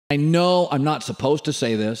I know I'm not supposed to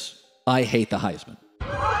say this. I hate the Heisman.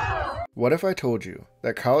 What if I told you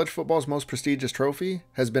that college football's most prestigious trophy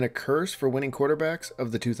has been a curse for winning quarterbacks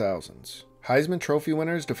of the 2000s? Heisman Trophy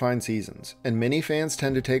winners define seasons, and many fans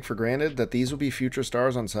tend to take for granted that these will be future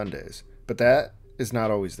stars on Sundays. But that is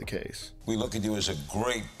not always the case. We look at you as a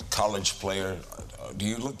great college player. Do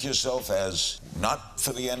you look yourself as not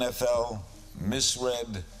for the NFL,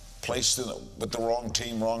 misread, placed with the wrong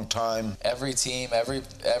team, wrong time? Every team,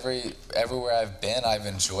 everywhere I've been, I've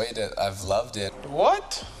enjoyed it. I've loved it.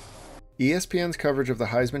 What? ESPN's coverage of the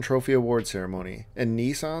Heisman Trophy award ceremony and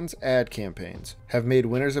Nissan's ad campaigns have made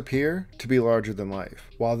winners appear to be larger than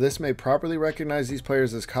life. While this may properly recognize these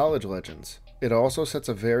players as college legends, it also sets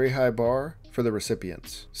a very high bar for the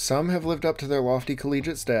recipients. Some have lived up to their lofty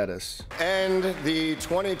collegiate status. And the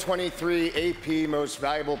 2023 AP Most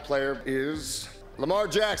Valuable Player is Lamar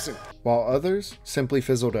Jackson. While others simply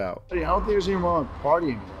fizzled out. I don't think there's anything wrong with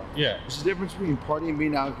partying. Yeah. There's a difference between partying and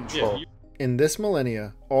being out of control. Yeah. In this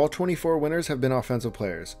millennia, all 24 winners have been offensive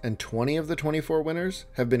players, and 20 of the 24 winners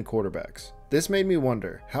have been quarterbacks. This made me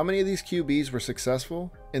wonder, how many of these QBs were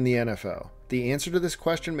successful in the NFL? The answer to this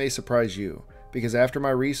question may surprise you, because after my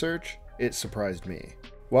research, it surprised me.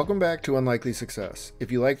 Welcome back to Unlikely Success.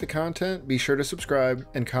 If you like the content, be sure to subscribe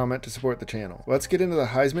and comment to support the channel. Let's get into the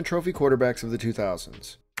Heisman Trophy quarterbacks of the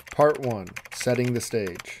 2000s. Part 1. Setting the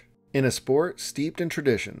stage. In a sport steeped in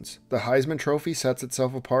traditions, the Heisman Trophy sets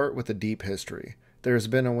itself apart with a deep history. There has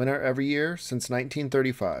been a winner every year since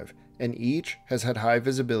 1935, and each has had high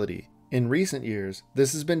visibility. In recent years,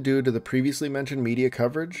 this has been due to the previously mentioned media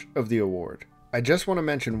coverage of the award. I just want to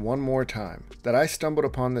mention one more time that I stumbled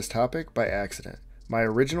upon this topic by accident. My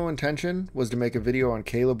original intention was to make a video on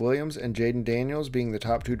Caleb Williams and Jaden Daniels being the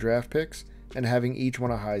top 2 draft picks and having each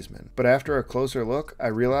won a Heisman. But after a closer look, I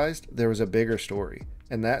realized there was a bigger story.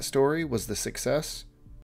 And that story was the success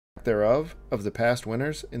thereof of the past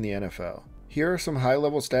winners in the NFL. Here are some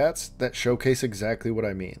high-level stats that showcase exactly what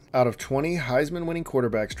I mean. Out of 20 Heisman-winning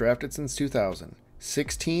quarterbacks drafted since 2000,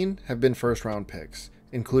 16 have been first-round picks,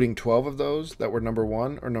 including 12 of those that were number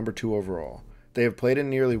 1 or number 2 overall. They have played in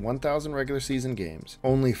nearly 1,000 regular season games.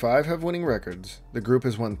 Only 5 have winning records, the group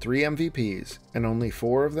has won 3 MVPs, and only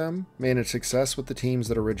 4 of them managed success with the teams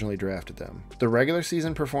that originally drafted them. The regular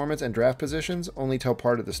season performance and draft positions only tell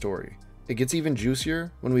part of the story. It gets even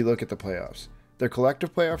juicier when we look at the playoffs. Their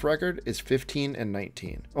collective playoff record is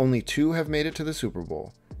 15-19. Only 2 have made it to the Super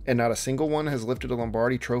Bowl, and not a single one has lifted a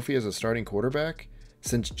Lombardi trophy as a starting quarterback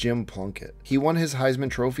since Jim Plunkett. He won his Heisman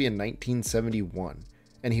Trophy in 1971.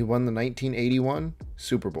 And he won the 1981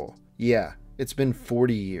 Super Bowl. Yeah, it's been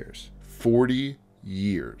 40 years. 40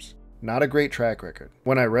 years. Not a great track record.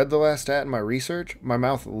 When I read the last stat in my research, my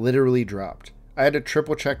mouth literally dropped. I had to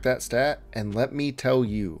triple check that stat, and let me tell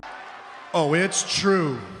you. Oh, it's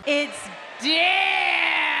true. It's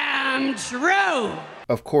damn true.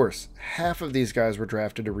 Of course, half of these guys were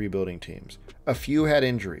drafted to rebuilding teams. A few had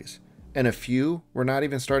injuries, and a few were not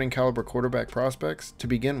even starting caliber quarterback prospects to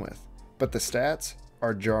begin with. But the stats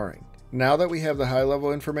are jarring. Now that we have the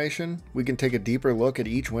high-level information, we can take a deeper look at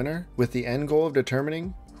each winner with the end goal of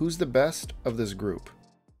determining who's the best of this group.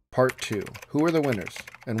 Part 2. Who are the winners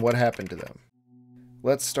and what happened to them?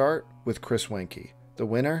 Let's start with Chris Weinke, the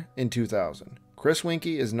winner in 2000. Chris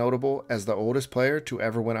Weinke is notable as the oldest player to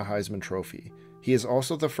ever win a Heisman Trophy. He is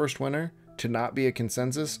also the first winner to not be a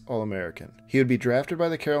consensus All-American. He would be drafted by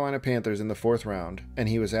the Carolina Panthers in the 4th round, and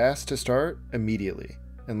he was asked to start immediately.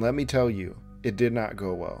 And let me tell you, it did not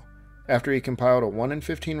go well. After he compiled a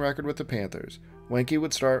 1-15 record with the Panthers, Weinke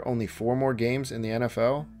would start only 4 more games in the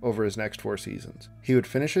NFL over his next 4 seasons. He would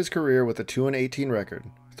finish his career with a 2-18 record,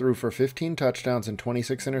 threw for 15 touchdowns and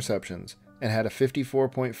 26 interceptions, and had a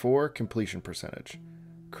 54.4 completion percentage.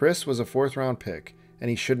 Chris was a 4th-round pick,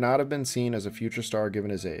 and he should not have been seen as a future star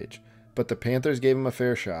given his age, but the Panthers gave him a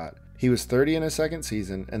fair shot. He was 30 in his 2nd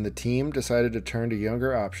season, and the team decided to turn to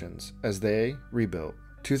younger options as they rebuilt.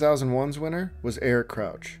 2001's winner was Eric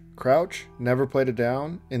Crouch. Crouch never played a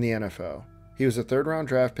down in the NFL. He was a 3rd-round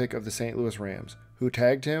draft pick of the St. Louis Rams, who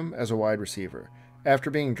tagged him as a wide receiver.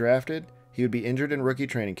 After being drafted, he would be injured in rookie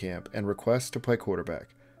training camp and request to play quarterback.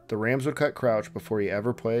 The Rams would cut Crouch before he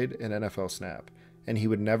ever played an NFL snap, and he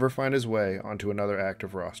would never find his way onto another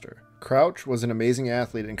active roster. Crouch was an amazing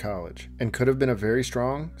athlete in college and could have been a very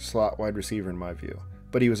strong slot wide receiver in my view,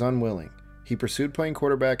 but he was unwilling. He pursued playing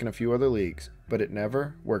quarterback in a few other leagues, but it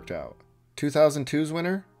never worked out. 2002's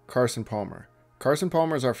winner, Carson Palmer. Carson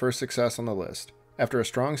Palmer is our first success on the list. After a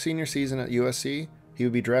strong senior season at USC, he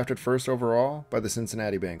would be drafted 1st overall by the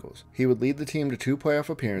Cincinnati Bengals. He would lead the team to 2 playoff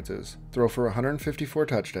appearances, throw for 154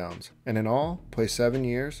 touchdowns, and in all, play 7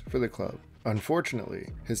 years for the club. Unfortunately,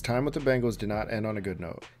 his time with the Bengals did not end on a good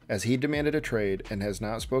note, as he demanded a trade and has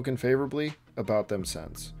not spoken favorably about them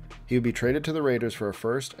since. He would be traded to the Raiders for a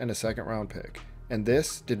first and a second round pick, and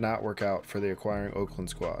this did not work out for the acquiring Oakland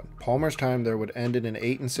squad. Palmer's time there would end in an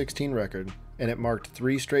 8-16 record, and it marked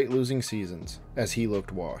 3 straight losing seasons as he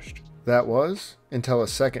looked washed. That was until a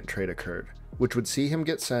second trade occurred, which would see him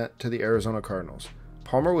get sent to the Arizona Cardinals.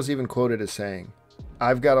 Palmer was even quoted as saying,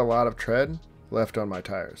 "I've got a lot of tread left on my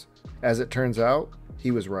tires." As it turns out, he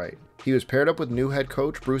was right. He was paired up with new head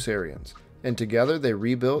coach Bruce Arians, and together they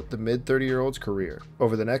rebuilt the mid-30-year-old's career.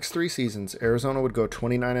 Over the next 3 seasons, Arizona would go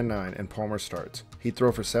 29-9 in Palmer's starts. He'd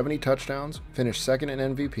throw for 70 touchdowns, finish second in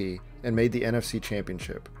MVP, and made the NFC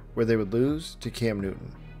Championship, where they would lose to Cam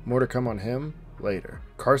Newton. More to come on him later.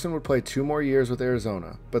 Carson would play 2 more years with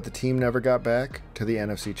Arizona, but the team never got back to the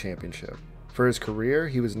NFC Championship. For his career,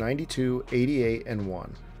 he was 92, 88, and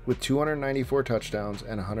 1. With 294 touchdowns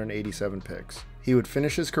and 187 picks. He would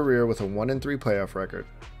finish his career with a 1-3 playoff record,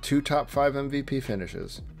 2 top 5 MVP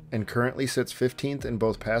finishes, and currently sits 15th in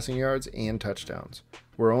both passing yards and touchdowns.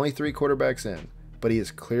 We're only 3 quarterbacks in, but he is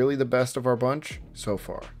clearly the best of our bunch so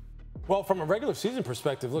far. Well, from a regular season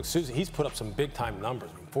perspective, look, Susie, he's put up some big-time numbers.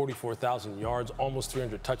 44,000 yards, almost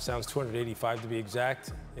 300 touchdowns, 285 to be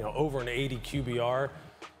exact, over an 80 QBR.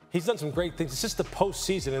 He's done some great things. It's just the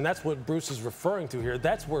postseason, and that's what Bruce is referring to here.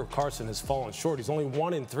 That's where Carson has fallen short. He's only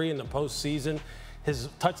 1-3 in the postseason. His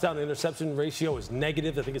touchdown to interception ratio is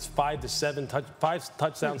negative. I think it's 5 to 7, 5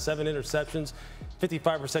 touchdowns, 7 interceptions,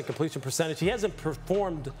 55% completion percentage. He hasn't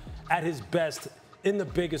performed at his best in the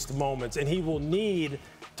biggest moments, and he will need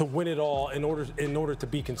to win it all in order to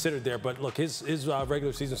be considered there. But look, his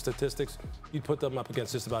regular season statistics, you'd put them up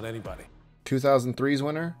against just about anybody. 2003's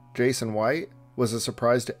winner, Jason White, was a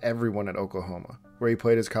surprise to everyone at Oklahoma, where he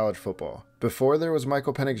played his college football. Before there was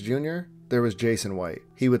Michael Penix Jr., there was Jason White.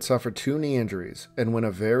 He would suffer 2 knee injuries and win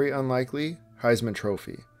a very unlikely Heisman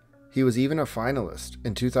Trophy. He was even a finalist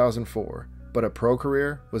in 2004, but a pro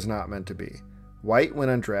career was not meant to be. White went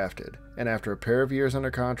undrafted, and after a pair of years under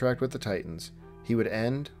contract with the Titans, he would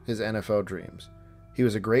end his NFL dreams. He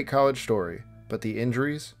was a great college story, but the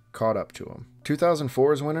injuries caught up to him.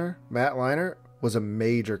 2004's winner, Matt Leinart, was a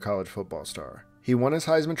major college football star. He won his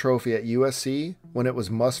Heisman Trophy at USC when it was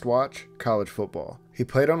must-watch college football. He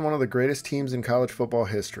played on one of the greatest teams in college football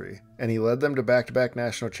history, and he led them to back-to-back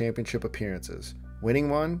national championship appearances, winning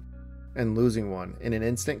one and losing one in an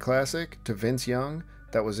instant classic to Vince Young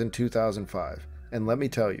that was in 2005. And let me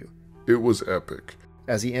tell you, it was epic.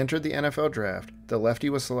 As he entered the NFL draft, the lefty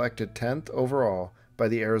was selected 10th overall by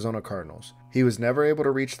the Arizona Cardinals. He was never able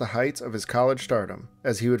to reach the heights of his college stardom,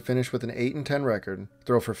 as he would finish with an 8-10 record,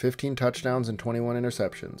 throw for 15 touchdowns and 21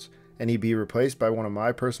 interceptions, and he'd be replaced by one of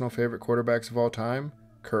my personal favorite quarterbacks of all time,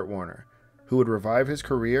 Kurt Warner, who would revive his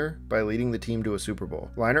career by leading the team to a Super Bowl.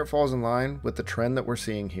 Leinart falls in line with the trend that we're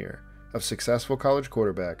seeing here, of successful college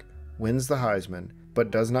quarterback, wins the Heisman,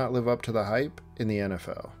 but does not live up to the hype in the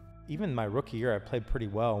NFL. Even my rookie year, I played pretty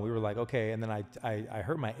well. We were like, okay, and then I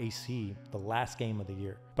hurt my AC the last game of the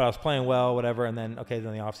year. But I was playing well, whatever, and then, okay,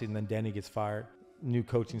 then the offseason, then Denny gets fired. New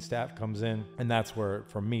coaching staff comes in, and that's where,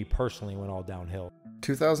 for me personally, went all downhill.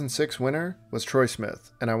 2006 winner was Troy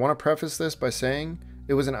Smith, and I want to preface this by saying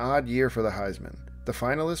it was an odd year for the Heisman. The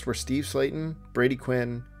finalists were Steve Slayton, Brady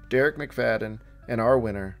Quinn, Derek McFadden, and our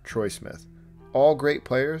winner, Troy Smith. All great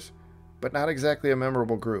players, but not exactly a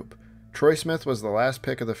memorable group. Troy Smith was the last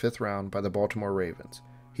pick of the 5th round by the Baltimore Ravens.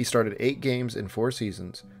 He started 8 games in 4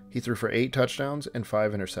 seasons. He threw for 8 touchdowns and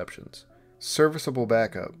 5 interceptions. Serviceable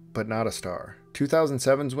backup, but not a star.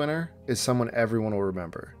 2007's winner is someone everyone will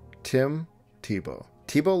remember, Tim Tebow.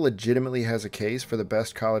 Tebow legitimately has a case for the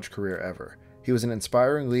best college career ever. He was an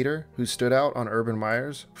inspiring leader who stood out on Urban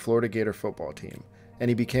Meyer's Florida Gator football team, and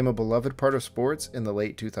he became a beloved part of sports in the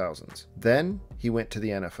late 2000s. Then he went to the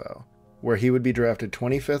NFL, where he would be drafted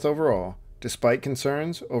 25th overall, despite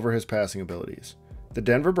concerns over his passing abilities. The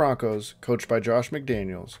Denver Broncos, coached by Josh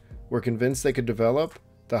McDaniels, were convinced they could develop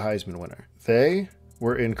the Heisman winner. They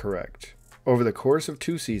were incorrect. Over the course of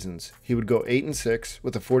 2 seasons, he would go 8-6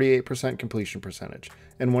 with a 48% completion percentage,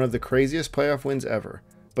 and one of the craziest playoff wins ever,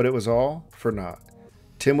 but it was all for naught.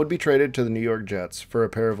 Tim would be traded to the New York Jets for a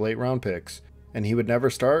pair of late-round picks, and he would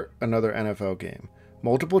never start another NFL game.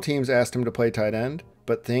 Multiple teams asked him to play tight end,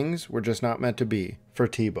 but things were just not meant to be for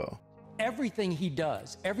Tebow. Everything he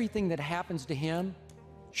does, everything that happens to him,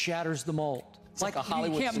 shatters the mold. It's like a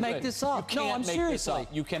Hollywood You can't make this up. You can't make this up.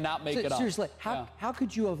 You cannot make it up. Seriously, how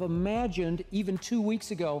could you have imagined even 2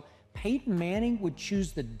 weeks ago Peyton Manning would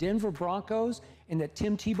choose the Denver Broncos and that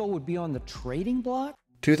Tim Tebow would be on the trading block?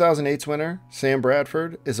 2008's winner, Sam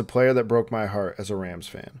Bradford, is a player that broke my heart as a Rams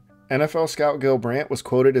fan. NFL scout Gil Brandt was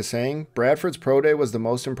quoted as saying, Bradford's pro day was the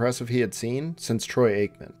most impressive he had seen since Troy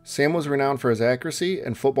Aikman. Sam was renowned for his accuracy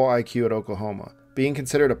and football IQ at Oklahoma, being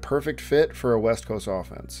considered a perfect fit for a West Coast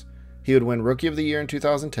offense. He would win Rookie of the Year in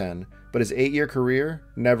 2010, but his 8-year career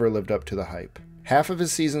never lived up to the hype. Half of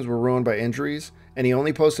his seasons were ruined by injuries, and he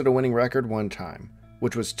only posted a winning record one time,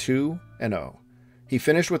 which was 2-0. He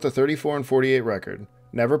finished with a 34-48 record,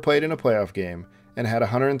 never played in a playoff game, and had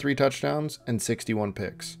 103 touchdowns and 61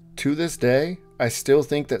 picks. To this day, I still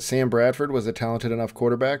think that Sam Bradford was a talented enough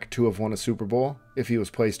quarterback to have won a Super Bowl if he was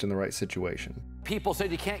placed in the right situation. People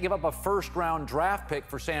said you can't give up a first-round draft pick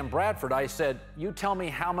for Sam Bradford. I said, you tell me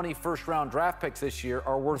how many first-round draft picks this year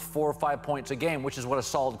are worth 4 or 5 points a game, which is what a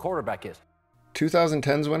solid quarterback is.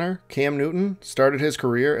 2010's winner, Cam Newton, started his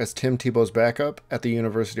career as Tim Tebow's backup at the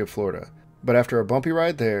University of Florida. But after a bumpy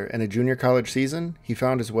ride there and a junior college season, he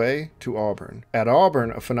found his way to Auburn. At Auburn,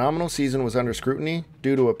 a phenomenal season was under scrutiny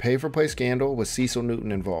due to a pay-for-play scandal with Cecil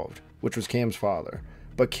Newton involved, which was Cam's father.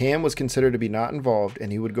 But Cam was considered to be not involved,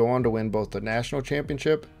 and he would go on to win both the national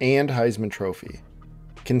championship and Heisman Trophy.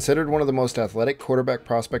 Considered one of the most athletic quarterback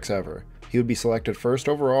prospects ever, he would be selected first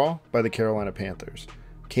overall by the Carolina Panthers.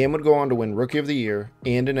 Cam would go on to win Rookie of the Year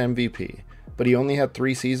and an MVP, but he only had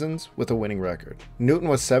 3 seasons with a winning record. Newton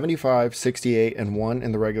was 75, 68, and 1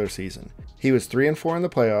 in the regular season. He was 3-4 in the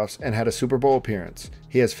playoffs and had a Super Bowl appearance.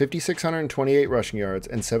 He has 5,628 rushing yards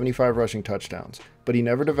and 75 rushing touchdowns, but he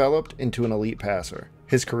never developed into an elite passer.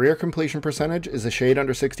 His career completion percentage is a shade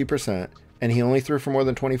under 60%, and he only threw for more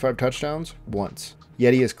than 25 touchdowns once.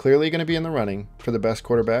 Yet he is clearly going to be in the running for the best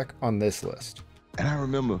quarterback on this list. And I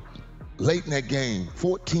remember late in that game,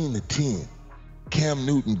 14-10, Cam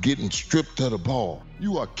Newton getting stripped of the ball.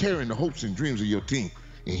 You are carrying the hopes and dreams of your team,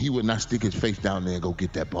 and he would not stick his face down there and go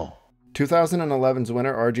get that ball. 2011's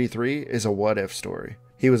winner RG3 is a what-if story.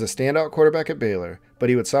 He was a standout quarterback at Baylor, but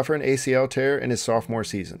he would suffer an ACL tear in his sophomore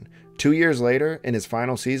season. 2 years later, in his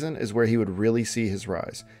final season, is where he would really see his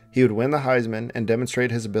rise. He would win the Heisman and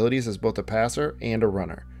demonstrate his abilities as both a passer and a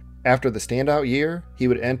runner. After the standout year, he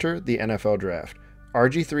would enter the NFL draft.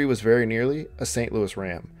 RG3 was very nearly a St. Louis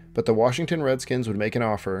Ram, but the Washington Redskins would make an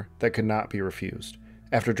offer that could not be refused.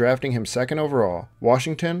 After drafting him 2nd overall,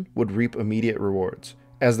 Washington would reap immediate rewards,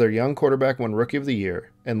 as their young quarterback won Rookie of the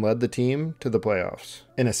Year and led the team to the playoffs.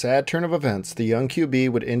 In a sad turn of events, the young QB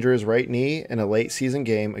would injure his right knee in a late season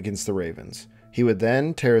game against the Ravens. He would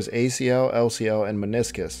then tear his ACL, LCL, and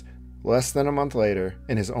meniscus less than a month later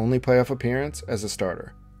in his only playoff appearance as a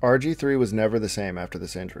starter. RG3 was never the same after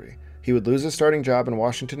this injury. He would lose his starting job in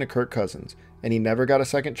Washington to Kirk Cousins, and he never got a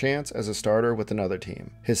second chance as a starter with another team.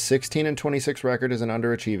 His 16-26 record is an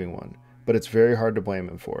underachieving one, but it's very hard to blame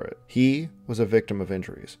him for it. He was a victim of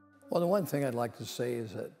injuries. Well, the one thing I'd like to say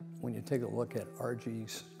is that when you take a look at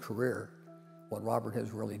RG's career, what Robert has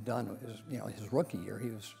really done is, his rookie year, he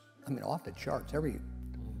was, off the charts. Every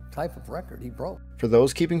type of record he broke. For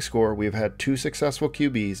those keeping score, we have had 2 successful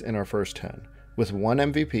QBs in our first 10, with 1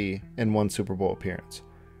 MVP and 1 Super Bowl appearance.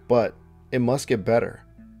 But it must get better,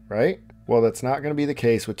 right? Well, that's not going to be the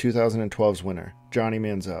case with 2012's winner, Johnny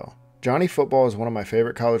Manziel. Johnny Football is one of my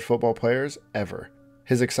favorite college football players ever.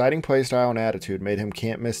 His exciting play style and attitude made him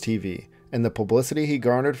can't miss TV, and the publicity he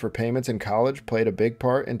garnered for payments in college played a big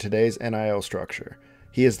part in today's NIL structure.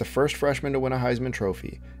 He is the first freshman to win a Heisman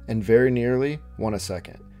Trophy, and very nearly won a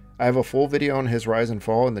second. I have a full video on his rise and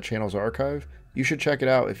fall in the channel's archive. You should check it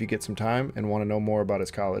out if you get some time and want to know more about his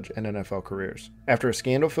college and NFL careers. After a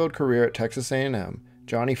scandal-filled career at Texas A&M,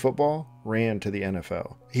 Johnny Football ran to the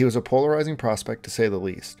NFL. He was a polarizing prospect to say the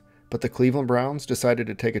least, but the Cleveland Browns decided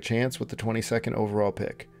to take a chance with the 22nd overall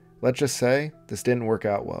pick. Let's just say this didn't work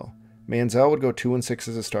out well. Manziel would go 2-6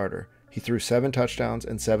 as a starter. He threw 7 touchdowns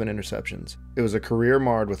and 7 interceptions. It was a career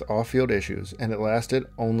marred with off-field issues, and it lasted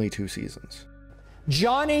only 2 seasons.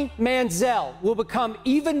 Johnny Manziel will become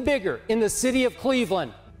even bigger in the city of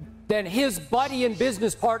Cleveland than his buddy and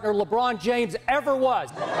business partner LeBron James ever was.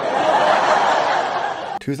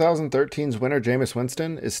 2013's winner Jameis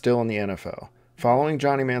Winston is still in the NFL. Following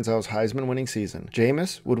Johnny Manziel's Heisman winning season,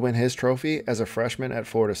 Jameis would win his trophy as a freshman at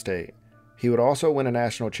Florida State. He would also win a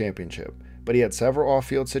national championship, but he had several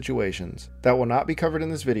off-field situations that will not be covered in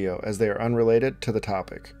this video as they are unrelated to the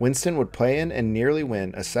topic. Winston would play in and nearly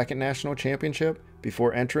win a second national championship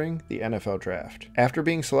before entering the NFL draft. After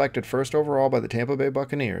being selected first overall by the Tampa Bay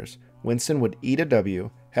Buccaneers, Winston would eat a W,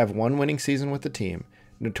 have 1 winning season with the team,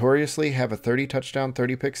 notoriously have a 30-touchdown,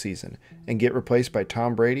 30-pick season, and get replaced by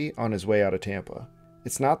Tom Brady on his way out of Tampa.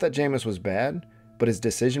 It's not that Jameis was bad, but his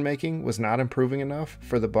decision-making was not improving enough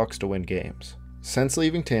for the Bucs to win games. Since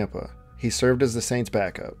leaving Tampa, he served as the Saints'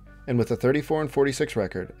 backup, and with a 34-46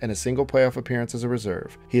 record and a single playoff appearance as a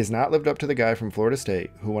reserve, he has not lived up to the guy from Florida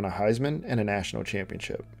State who won a Heisman and a national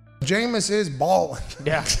championship. Jameis is balling.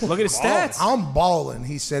 Yeah, look at his stats. I'm balling,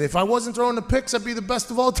 he said. If I wasn't throwing the picks, I'd be the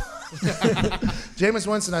best of all time. Jameis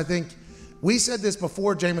Winston, I think, we said this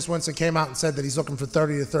before Jameis Winston came out and said that he's looking for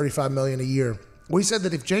 30 to 35 million a year. We said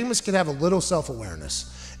that if Jameis could have a little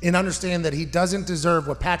self-awareness and understand that he doesn't deserve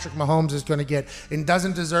what Patrick Mahomes is going to get and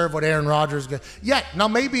doesn't deserve what Aaron Rodgers is going to get. Now,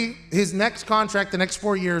 maybe his next contract, the next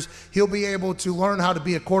 4 years, he'll be able to learn how to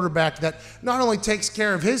be a quarterback that not only takes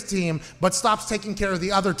care of his team, but stops taking care of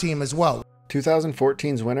the other team as well.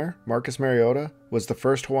 2014's winner, Marcus Mariota, was the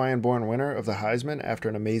first Hawaiian-born winner of the Heisman after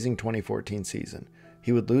an amazing 2014 season.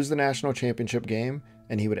 He would lose the national championship game,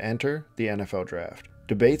 and he would enter the NFL draft.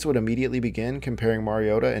 Debates would immediately begin comparing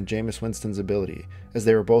Mariota and Jameis Winston's ability, as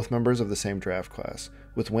they were both members of the same draft class,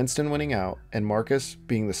 with Winston winning out and Marcus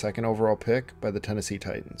being the second overall pick by the Tennessee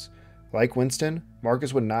Titans. Like Winston,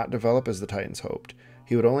 Marcus would not develop as the Titans hoped.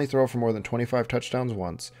 He would only throw for more than 25 touchdowns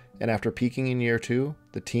once, and after peaking in year 2,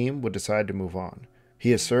 the team would decide to move on.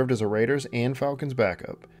 He has served as a Raiders and Falcons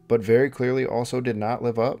backup, but very clearly also did not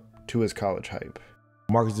live up to his college hype.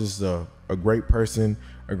 Marcus is a great person,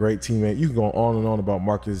 a great teammate. You can go on and on about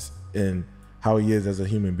Marcus and how he is as a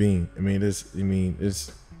human being.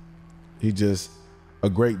 He's just a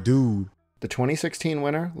great dude. The 2016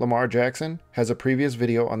 winner, Lamar Jackson, has a previous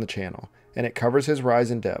video on the channel, and it covers his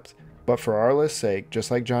rise in depth. But for our list's sake,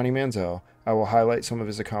 just like Johnny Manziel, I will highlight some of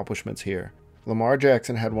his accomplishments here. Lamar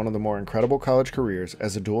Jackson had one of the more incredible college careers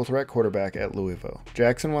as a dual-threat quarterback at Louisville.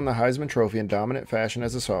 Jackson won the Heisman Trophy in dominant fashion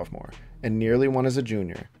as a sophomore, and nearly won as a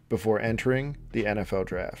junior, before entering the NFL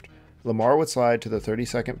draft. Lamar would slide to the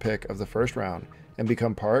 32nd pick of the first round and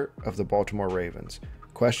become part of the Baltimore Ravens.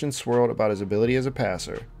 Questions swirled about his ability as a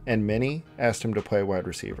passer, and many asked him to play wide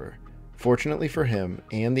receiver. Fortunately for him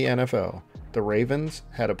and the NFL, the Ravens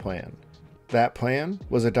had a plan. That plan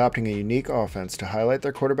was adopting a unique offense to highlight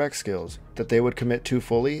their quarterback skills that they would commit to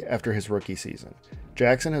fully after his rookie season.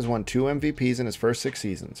 Jackson has won 2 MVPs in his first 6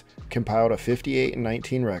 seasons, compiled a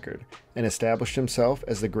 58-19 record, and established himself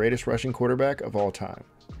as the greatest rushing quarterback of all time.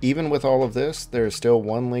 Even with all of this, there is still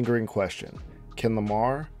one lingering question. Can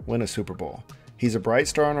Lamar win a Super Bowl? He's a bright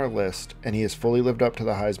star on our list, and he has fully lived up to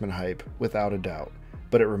the Heisman hype, without a doubt.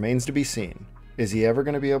 But it remains to be seen. Is he ever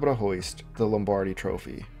going to be able to hoist the Lombardi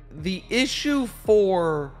Trophy? The issue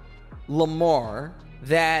for Lamar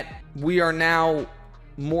that we are now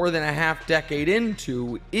more than a half decade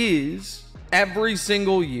into is every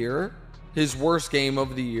single year, his worst game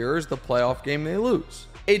of the year is the playoff game they lose.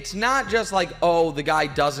 It's not just like, oh, the guy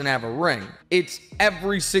doesn't have a ring. It's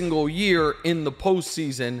every single year in the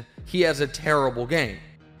postseason, he has a terrible game.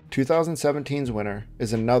 2017's winner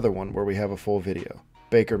is another one where we have a full video.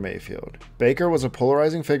 Baker Mayfield. Baker was a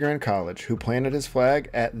polarizing figure in college who planted his flag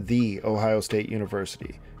at the Ohio State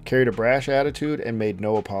University, carried a brash attitude, and made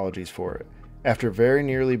no apologies for it. After very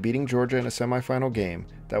nearly beating Georgia in a semifinal game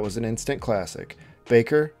that was an instant classic,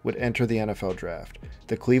 Baker would enter the NFL draft.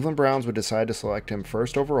 The Cleveland Browns would decide to select him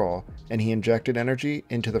first overall, and he injected energy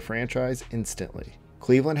into the franchise instantly.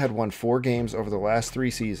 Cleveland had won 4 games over the last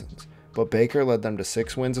 3 seasons, but Baker led them to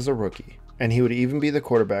 6 wins as a rookie. And he would even be the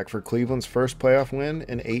quarterback for Cleveland's first playoff win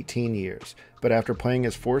in 18 years. But after playing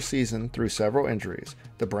his 4th season through several injuries,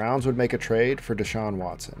 the Browns would make a trade for Deshaun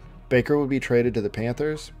Watson. Baker would be traded to the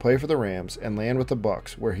Panthers, play for the Rams, and land with the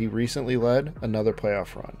Bucs, where he recently led another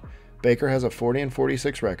playoff run. Baker has a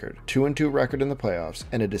 40-46 record, 2-2 record in the playoffs,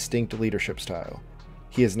 and a distinct leadership style.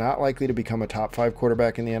 He is not likely to become a top 5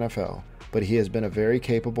 quarterback in the NFL, but he has been a very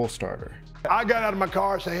capable starter. I got out of my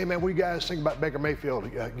car and said, hey, man, what do you guys think about Baker Mayfield?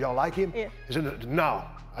 Y'all like him? Yeah. He said, no.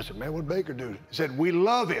 I said, man, what did Baker do? He said, we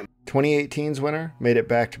love him. 2018's winner made it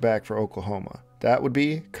back-to-back for Oklahoma. That would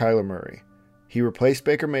be Kyler Murray. He replaced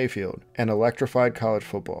Baker Mayfield and electrified college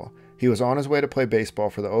football. He was on his way to play baseball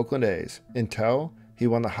for the Oakland A's until he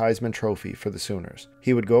won the Heisman Trophy for the Sooners.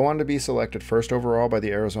 He would go on to be selected first overall by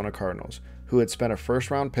the Arizona Cardinals, who had spent a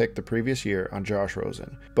first-round pick the previous year on Josh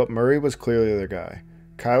Rosen. But Murray was clearly their guy.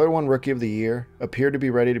 Kyler won Rookie of the Year, appeared to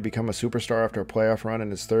be ready to become a superstar after a playoff run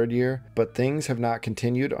in his 3rd year, but things have not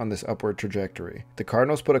continued on this upward trajectory. The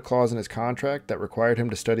Cardinals put a clause in his contract that required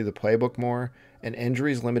him to study the playbook more, and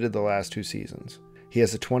injuries limited the last 2 seasons. He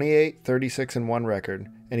has a 28-36-1 record,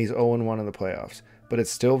 and he's 0-1 in the playoffs, but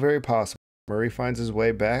it's still very possible Murray finds his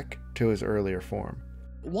way back to his earlier form.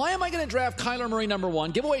 Why am I going to draft Kyler Murray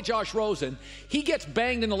 #1, give away Josh Rosen? He gets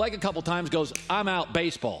banged in the leg a couple times, goes, I'm out,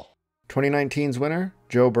 baseball. 2019's winner,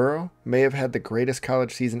 Joe Burrow may have had the greatest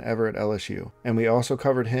college season ever at LSU, and we also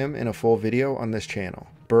covered him in a full video on this channel.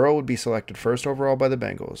 Burrow would be selected first overall by the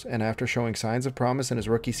Bengals, and after showing signs of promise in his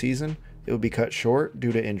rookie season, it would be cut short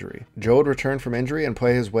due to injury. Joe would return from injury and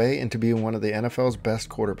play his way into being one of the NFL's best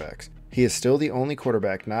quarterbacks. He is still the only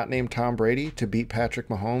quarterback not named Tom Brady to beat Patrick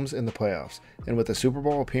Mahomes in the playoffs, and with a Super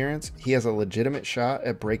Bowl appearance, he has a legitimate shot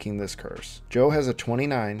at breaking this curse. Joe has a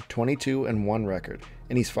 29, 22, and 1 record,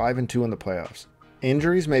 and he's 5-2 in the playoffs.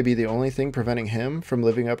 Injuries may be the only thing preventing him from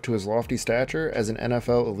living up to his lofty stature as an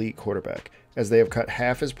NFL elite quarterback, as they have cut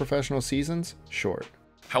half his professional seasons short.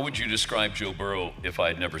 How would you describe Joe Burrow if I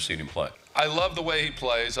had never seen him play? I love the way he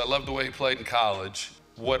plays. I love the way he played in college.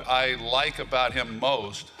 What I like about him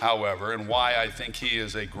most, however, and why I think he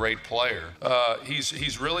is a great player,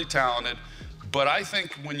 he's really talented. But I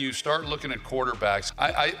think when you start looking at quarterbacks,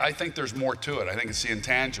 I think there's more to it. I think it's the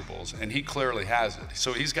intangibles, and he clearly has it.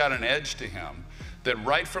 So he's got an edge to him that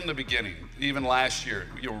right from the beginning, even last year,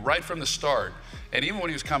 right from the start, and even when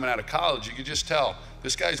he was coming out of college, you could just tell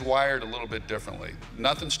this guy's wired a little bit differently.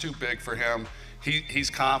 Nothing's too big for him.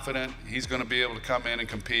 He's confident. He's going to be able to come in and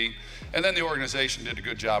compete. And then the organization did a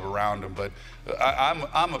good job around him. But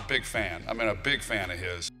I'm a big fan. I mean, a big fan of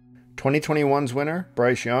his. 2021's winner,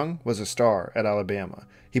 Bryce Young, was a star at Alabama.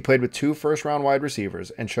 He played with 2 first-round wide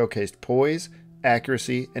receivers and showcased poise,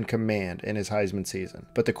 accuracy, and command in his Heisman season.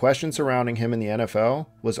 But the question surrounding him in the NFL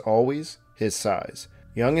was always his size.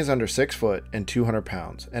 Young is under 6 foot and 200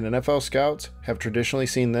 pounds, and NFL scouts have traditionally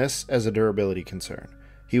seen this as a durability concern.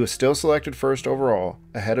 He was still selected first overall,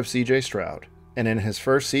 ahead of CJ Stroud, and in his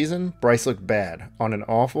first season, Bryce looked bad on an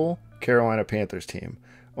awful Carolina Panthers team.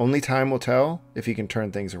 Only time will tell if he can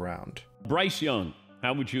turn things around. Bryce Young,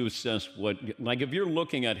 how would you assess if you're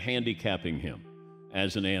looking at handicapping him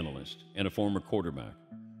as an analyst and a former quarterback,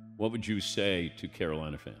 what would you say to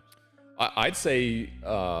Carolina fans? I'd say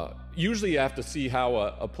usually you have to see how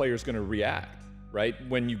a player's going to react, right?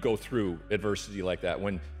 When you go through adversity like that,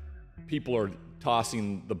 when people are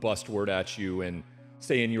tossing the bust word at you and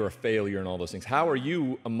saying you're a failure and all those things. How are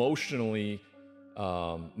you emotionally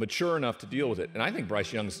mature enough to deal with it? And I think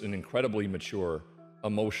Bryce Young's an incredibly mature,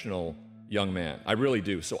 emotional young man. I really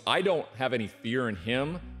do. So I don't have any fear in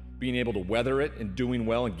him being able to weather it and doing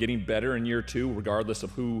well and getting better in year 2, regardless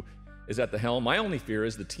of who is at the helm. My only fear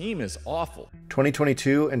is the team is awful.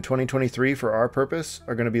 2022 and 2023 for our purpose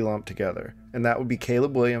are going to be lumped together, and that would be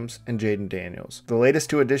Caleb Williams and Jaden Daniels. The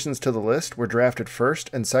latest 2 additions to the list were drafted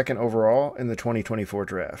 1st and 2nd overall in the 2024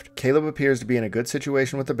 draft. Caleb appears to be in a good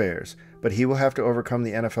situation with the Bears, but he will have to overcome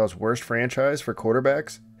the NFL's worst franchise for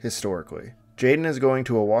quarterbacks historically. Jaden is going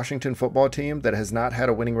to a Washington football team that has not had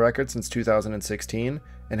a winning record since 2016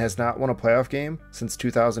 and has not won a playoff game since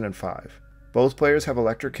 2005. Both players have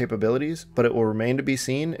electric capabilities, but it will remain to be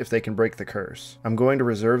seen if they can break the curse. I'm going to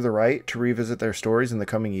reserve the right to revisit their stories in the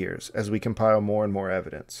coming years as we compile more and more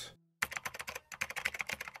evidence.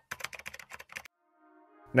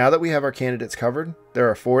 Now that we have our candidates covered, there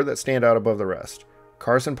are 4 that stand out above the rest: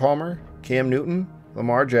 Carson Palmer, Cam Newton,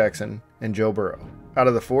 Lamar Jackson, and Joe Burrow. Out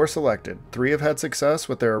of the 4 selected, 3 have had success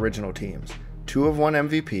with their original teams, 2 have won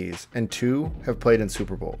MVPs, and 2 have played in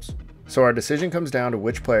Super Bowls. So our decision comes down to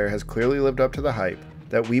which player has clearly lived up to the hype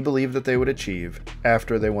that we believe that they would achieve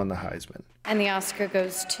after they won the Heisman. And the Oscar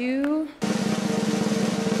goes to...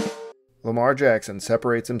 Lamar Jackson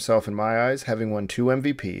separates himself in my eyes, having won 2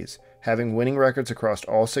 MVPs, having winning records across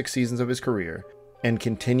all 6 seasons of his career, and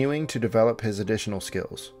continuing to develop his additional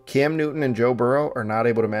skills. Cam Newton and Joe Burrow are not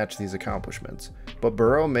able to match these accomplishments, but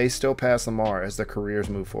Burrow may still pass Lamar as their careers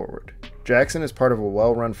move forward. Jackson is part of a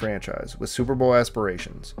well-run franchise with Super Bowl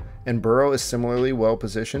aspirations, and Burrow is similarly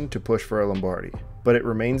well-positioned to push for a Lombardi. But it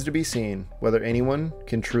remains to be seen whether anyone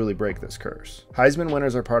can truly break this curse. Heisman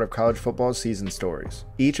winners are part of college football's season stories.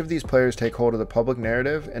 Each of these players take hold of the public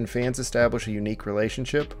narrative, and fans establish a unique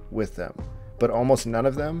relationship with them. But almost none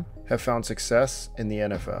of them have found success in the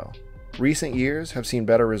NFL. Recent years have seen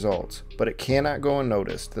better results, but it cannot go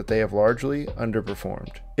unnoticed that they have largely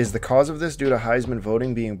underperformed. Is the cause of this due to Heisman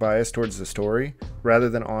voting being biased towards the story rather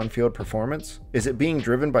than on-field performance? Is it being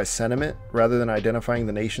driven by sentiment rather than identifying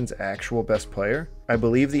the nation's actual best player? I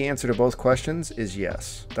believe the answer to both questions is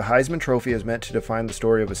yes. The Heisman Trophy is meant to define the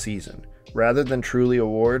story of a season, rather than truly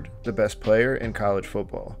award the best player in college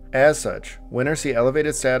football. As such, winners see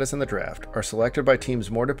elevated status in the draft, are selected by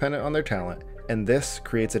teams more dependent on their talent, and this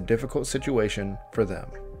creates a difficult situation for them.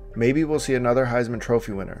 Maybe we'll see another Heisman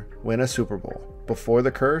Trophy winner win a Super Bowl before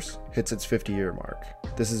the curse hits its 50-year mark.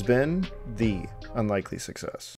 This has been The Unlikely Success.